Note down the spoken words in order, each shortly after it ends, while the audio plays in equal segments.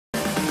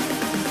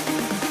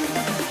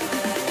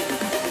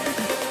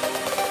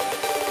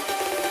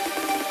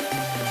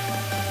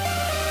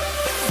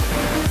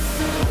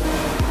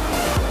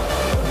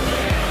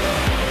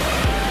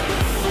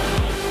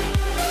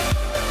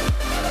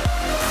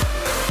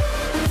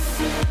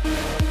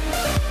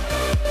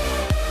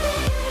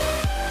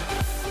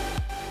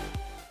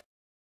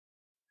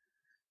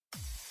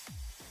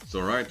So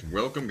alright,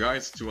 welcome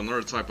guys to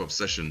another type of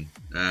session.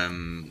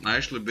 I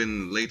actually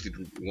been lately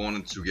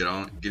wanting to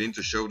get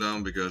into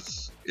Showdown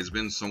because it's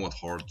been somewhat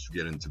hard to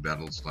get into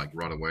battles like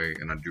right away,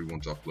 and I do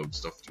want to upload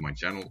stuff to my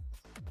channel.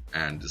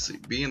 And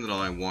being that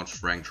I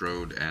watch Ranked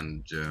Road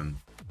and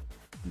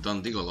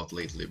Done Deal a lot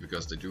lately,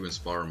 because they do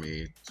inspire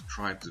me to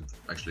try to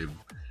actually,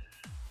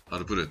 how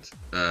to put it,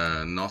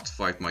 not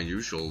fight my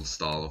usual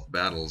style of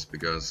battles,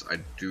 because I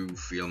do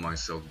feel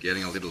myself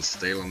getting a little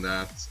stale on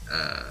that.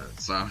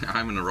 So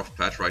I'm in a rough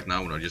patch right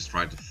now and I'm just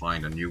trying to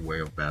find a new way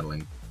of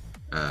battling.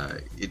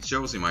 It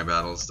shows in my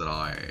battles that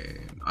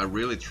I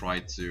really try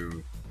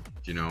to,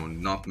 you know,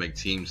 not make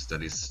teams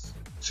that is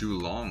too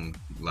long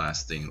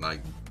lasting, like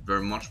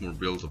very much more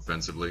built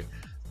offensively.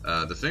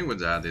 The thing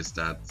with that is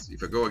that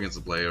if I go against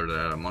a player that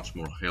had a much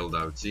more held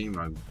out team,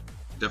 I'm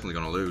definitely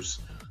gonna lose.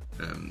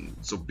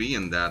 So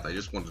being that, I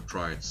just want to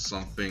try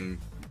something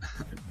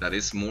that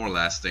is more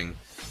lasting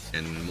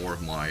and more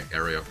of my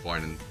area of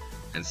fighting,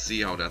 and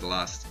see how that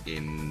lasts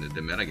in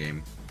the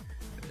metagame.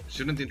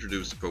 Shouldn't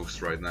introduce the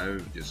post right now,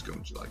 just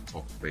going to like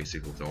talk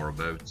basically what they are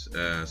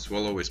about.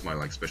 Swallow is my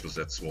like special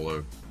set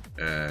Swallow.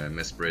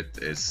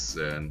 Mesprit is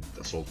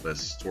Assault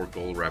Vest,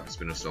 Torkoal, Rapid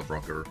Spinner, Stealth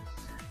Rocker,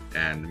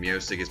 and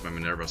Music is my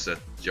Minerva set.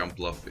 Jump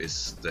Bluff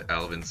is the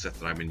Alvin set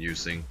that I've been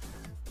using,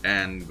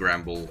 and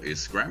Gramble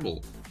is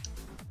Gramble.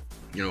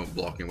 You know,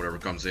 blocking whatever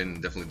comes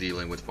in, definitely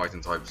dealing with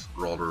fighting types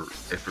rather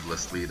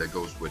effortlessly. That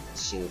goes with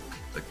Soak,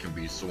 that can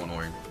be so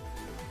annoying.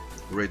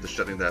 Great at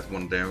shutting that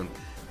one down,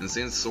 and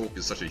since Soak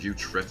is such a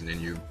huge threat in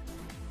you,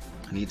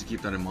 I need to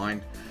keep that in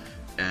mind.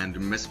 And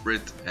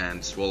Mesprit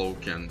and Swallow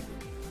can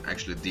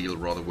actually deal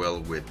rather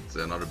well with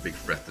another big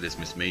threat that is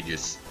Miss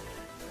Mages.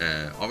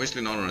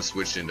 Obviously not on a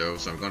switch in though,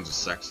 so I'm going to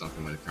sack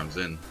something when it comes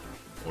in,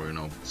 or you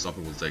know,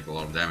 something will take a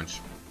lot of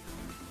damage.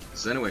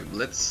 So anyway,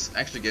 let's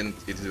actually get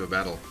into a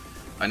battle.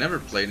 I never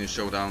played in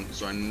Showdown,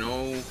 so I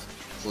know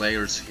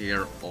players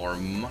here are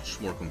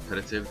much more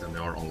competitive than they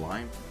are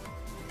online.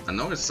 I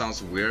know it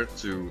sounds weird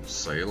to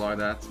say like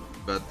that,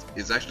 but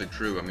it's actually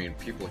true. I mean,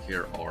 people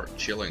here are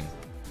chilling.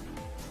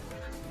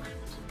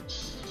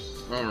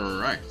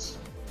 Alright.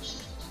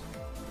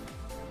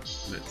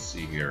 Let's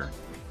see here.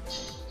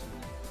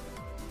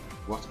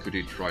 What could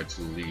he try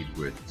to lead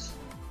with?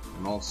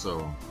 And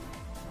also,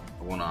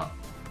 I wanna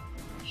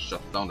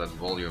shut down that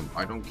volume.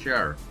 I don't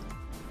care.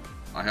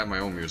 I have my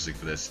own music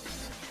for this.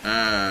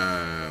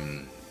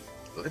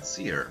 Let's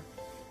see here.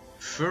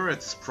 Ferret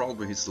is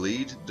probably his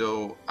lead,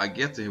 though I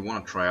get that he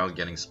want to try out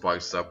getting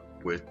spiced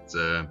up with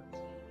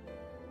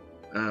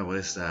what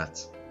is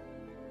that?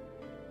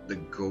 The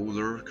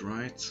Golurk,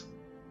 right?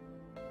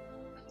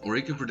 Or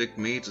he can predict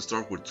me to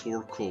start with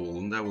Torkoal,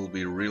 and that will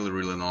be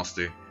really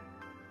nasty.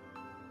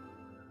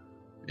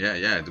 Yeah,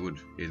 it would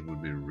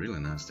be really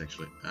nasty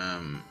actually.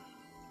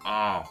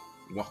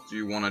 What do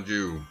you want to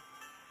do?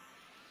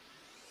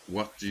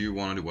 What do you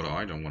want to do? What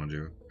I don't want to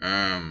do?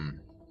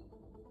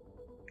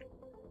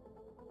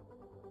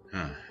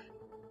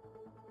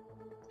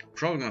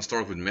 Probably gonna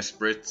start with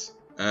Mesprit.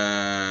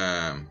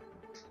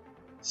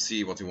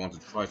 See what you want to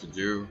try to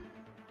do.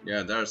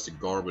 Yeah, there's the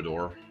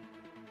Garbodor.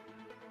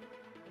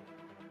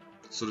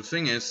 So the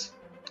thing is,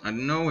 I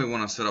know we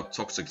want to set up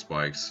Toxic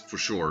Spikes for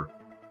sure.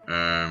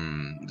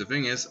 The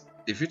thing is,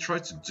 if he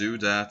tries to do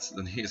that,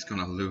 then he's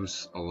gonna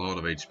lose a lot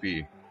of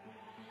HP.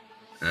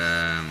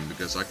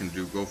 Because I can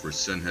go for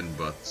Sun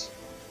Headbutt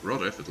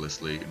rather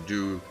effortlessly,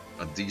 do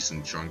a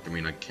decent chunk. I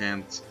mean, I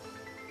can't.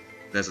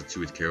 That's a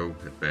 2-hit KO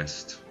at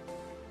best.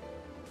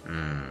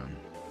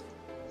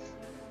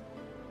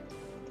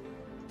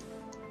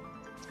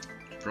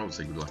 Probably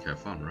say good luck, have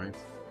fun, right?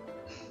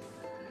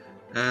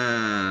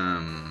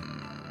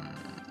 I'm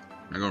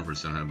going for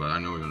Sun Headbutt. I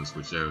know we're gonna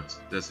switch out.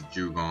 That's a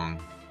Dugong.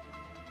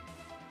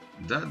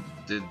 That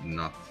did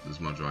not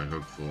as much as I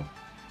hoped for.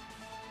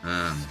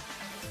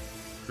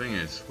 Thing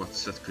is, what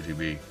set could he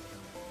be?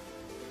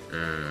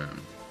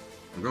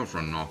 I'm going for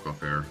a knockoff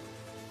here,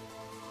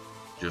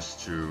 just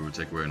to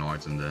take away an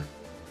item there.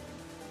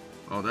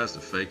 Oh, that's the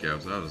fake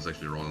out. That was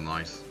actually rather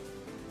nice.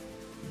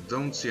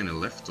 Don't see any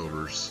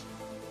leftovers.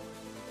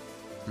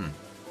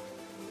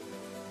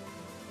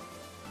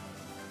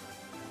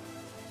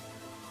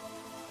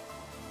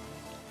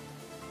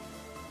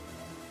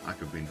 That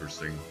could be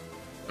interesting.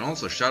 And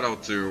also shout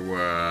out to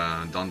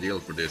Done Deal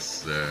for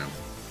this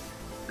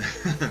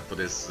for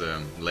this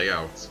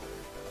layout.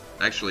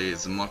 Actually,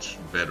 it's much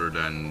better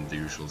than the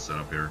usual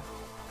setup here.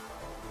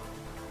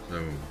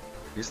 So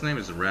his name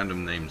is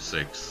Random Name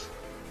 6.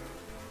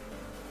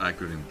 I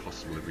couldn't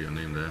possibly be a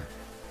name there.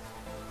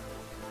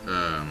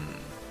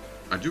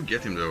 I do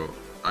get him though.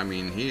 I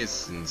mean, he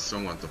is in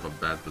somewhat of a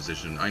bad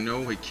position. I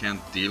know he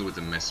can't deal with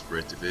the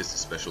Mesprit if it is a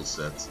special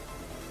set.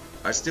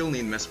 I still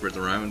need Mesprit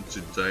around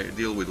to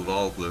deal with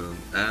Vileplume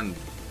and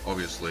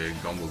obviously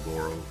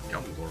Gumbledore,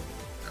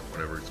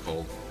 whatever it's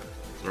called.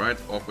 Alright,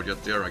 Aqua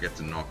Jet there, I get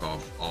the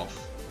knockoff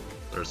off.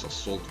 There's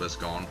Assault Vest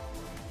gone.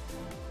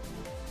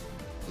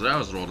 So that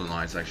was rather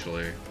nice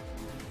actually.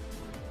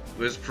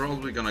 But it's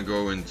probably gonna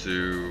go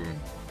into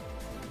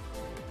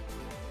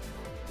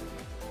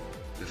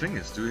The thing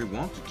is, do we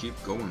want to keep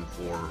going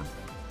for...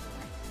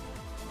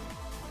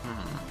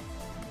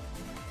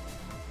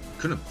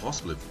 Couldn't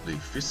possibly be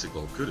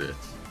physical, could it?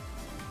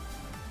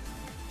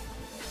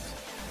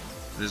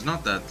 It's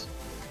not that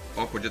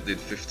Aquajet did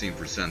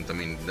 15%, I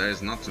mean, that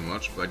is not too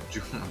much, but I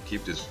do want to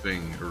keep this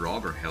thing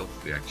rather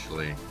healthy,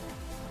 actually.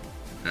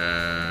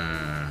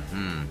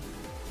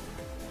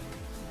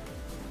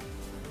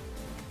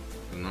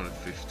 Another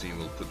 15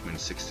 will put me in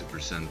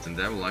 60%, and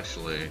that will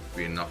actually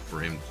be enough for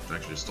him to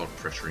actually start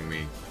pressuring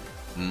me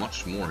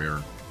much more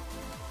here.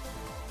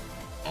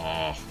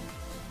 Oh,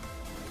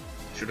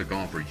 should have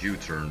gone for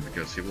U-turn,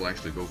 because he will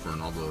actually go for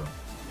another,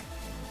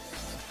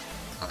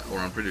 or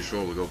I'm pretty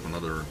sure we'll go for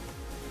another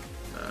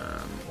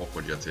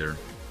Aquajet here.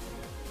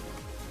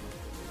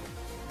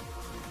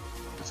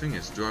 The thing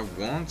is, do I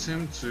want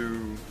him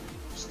to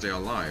stay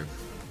alive?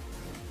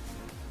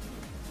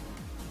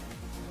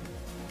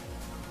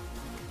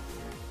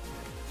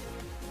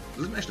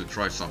 Let me actually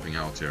try something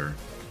out here.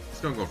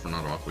 Let's go for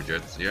another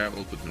Aquajet. Yeah,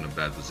 we'll put him in a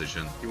bad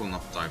position. He will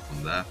not die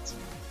from that.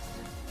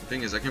 The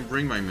thing is, I can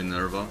bring my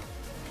Minerva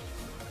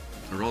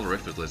rather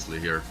effortlessly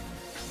here.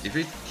 If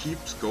it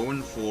keeps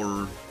going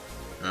for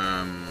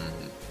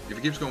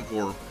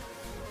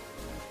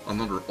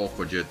another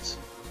Aquajet,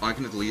 I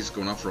can at least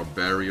go now for a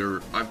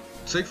barrier. I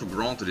take for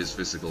granted his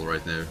physical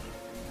right now.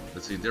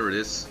 Let's see, there it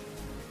is.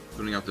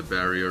 Putting out the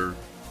barrier.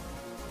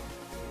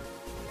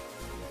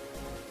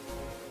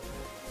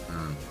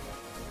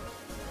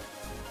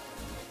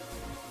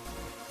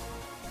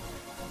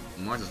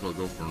 Might as well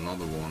go for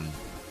another one.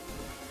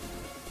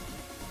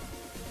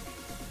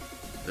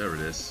 There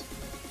it is.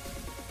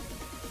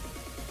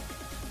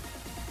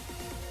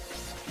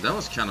 That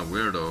was kind of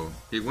weird though.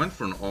 He went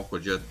for an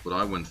Aquajet, but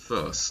I went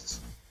first.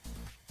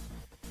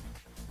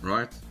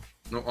 Right?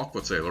 No,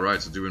 Aqua Tail,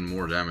 alright, so doing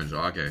more damage.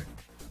 Okay.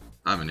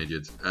 I'm an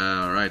idiot.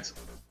 Alright.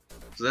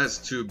 So that's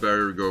 2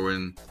 barrier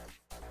going.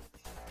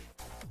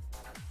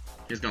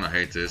 He's gonna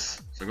hate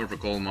this. So I'm going for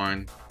Coal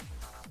Mine.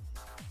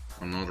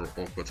 Another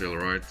Aqua Tail,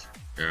 right?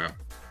 Yeah.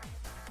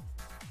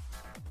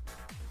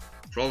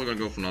 Probably gonna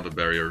go for another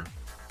barrier.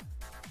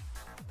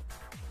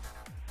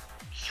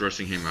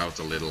 Stressing him out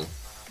a little.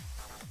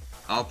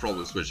 I'll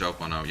probably switch out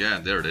by now. Yeah,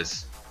 there it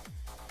is.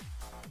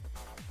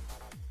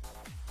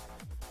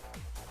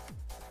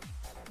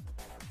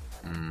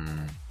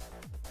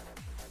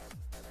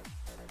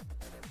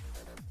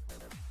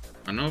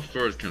 I know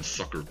Third can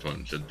Sucker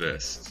Punch at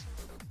best.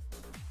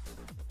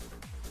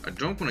 I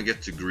don't want to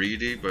get too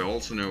greedy, but I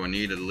also know I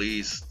need at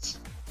least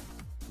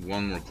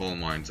one more Coal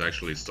Mine to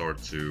actually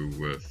start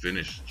to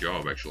finish the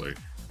job, actually.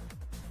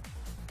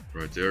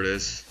 Right, there it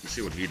is. Let's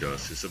see what he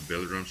does. Is it a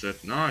belly drum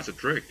set? No, it's a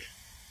trick.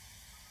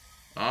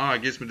 Ah,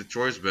 it gives me the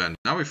choice band.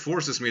 Now he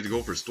forces me to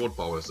go for stored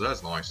power, so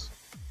that's nice.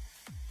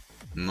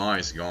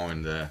 Nice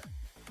going there.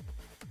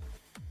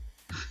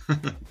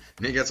 And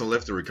he gets a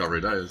lefty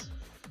recovery, that is.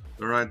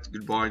 Alright,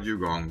 goodbye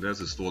Dugong.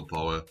 There's a stored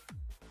power.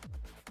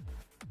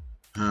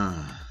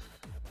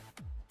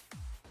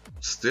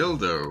 Still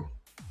though,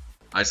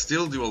 I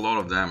still do a lot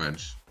of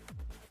damage.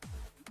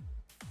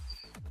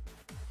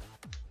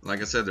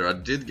 Like I said there, I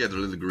did get a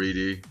little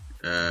greedy.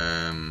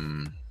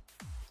 I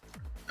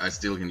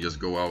still can just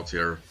go out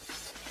here.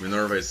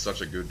 Minerva is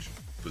such a good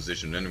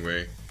position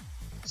anyway.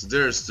 So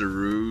there's the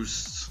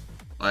roost.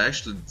 I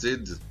actually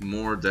did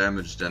more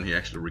damage than he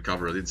actually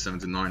recovered. I did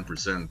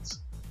 79%.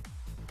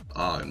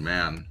 Oh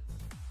man.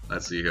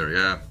 Let's see here.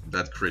 Yeah,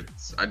 that crit.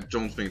 I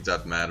don't think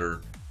that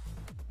mattered.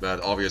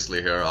 But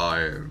obviously here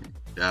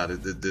yeah,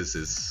 this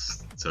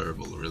is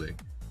terrible, really.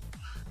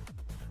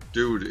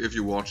 Dude, if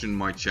you're watching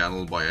my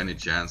channel by any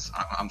chance,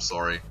 I'm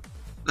sorry.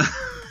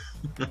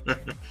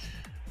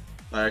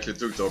 I actually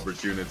took the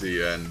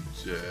opportunity and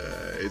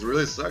it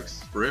really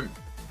sucks for him.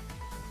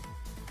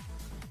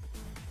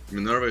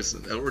 Minerva is,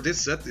 or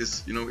this set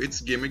is, you know,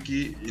 it's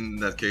gimmicky in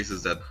that case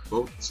is that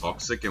both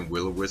Toxic and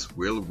Will-O-Wisp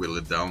will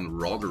it down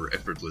rather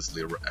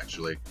effortlessly,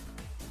 actually.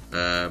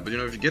 But you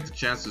know, if you get the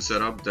chance to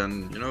set up,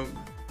 then, you know,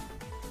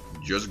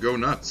 just go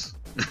nuts.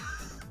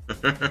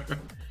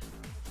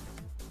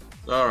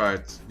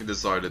 Alright, he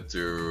decided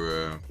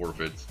to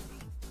forfeit.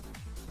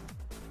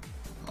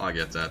 I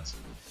get that.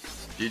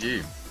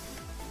 GG.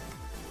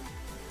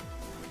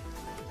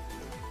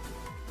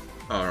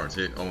 Alright,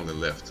 he only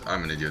left.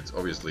 I'm an idiot.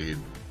 Obviously he...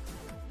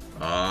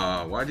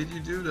 why did you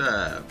do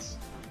that?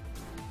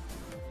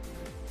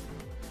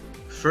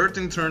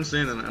 13 turns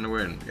in and a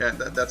win. Yeah,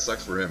 that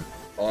sucks for him.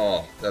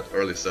 Oh, that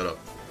early setup.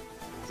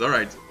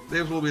 Alright,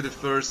 this will be the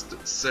first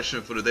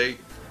session for the day.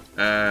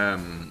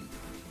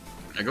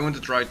 I'm going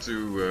to try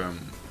to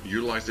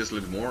utilize this a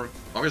little more.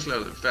 Obviously,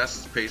 a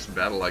fast-paced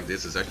battle like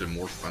this is actually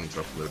more fun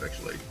to upload,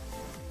 actually.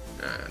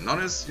 Not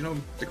as, you know,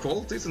 the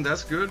quality isn't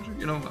as good,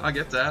 you know, I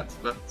get that,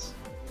 but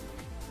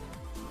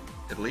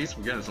at least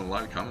we're getting some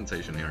live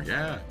commentation here.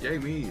 Yeah, yay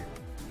me.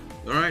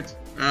 Alright,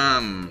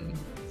 I'm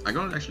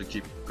gonna actually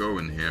keep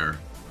going here.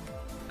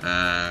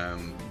 But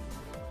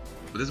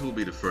this will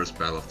be the first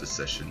battle of the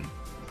session.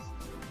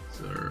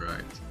 So,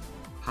 right.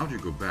 How do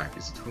you go back?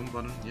 Is it home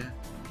button? Yeah.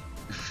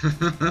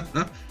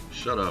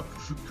 Shut up.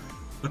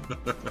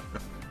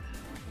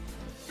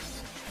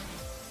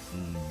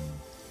 Hmm.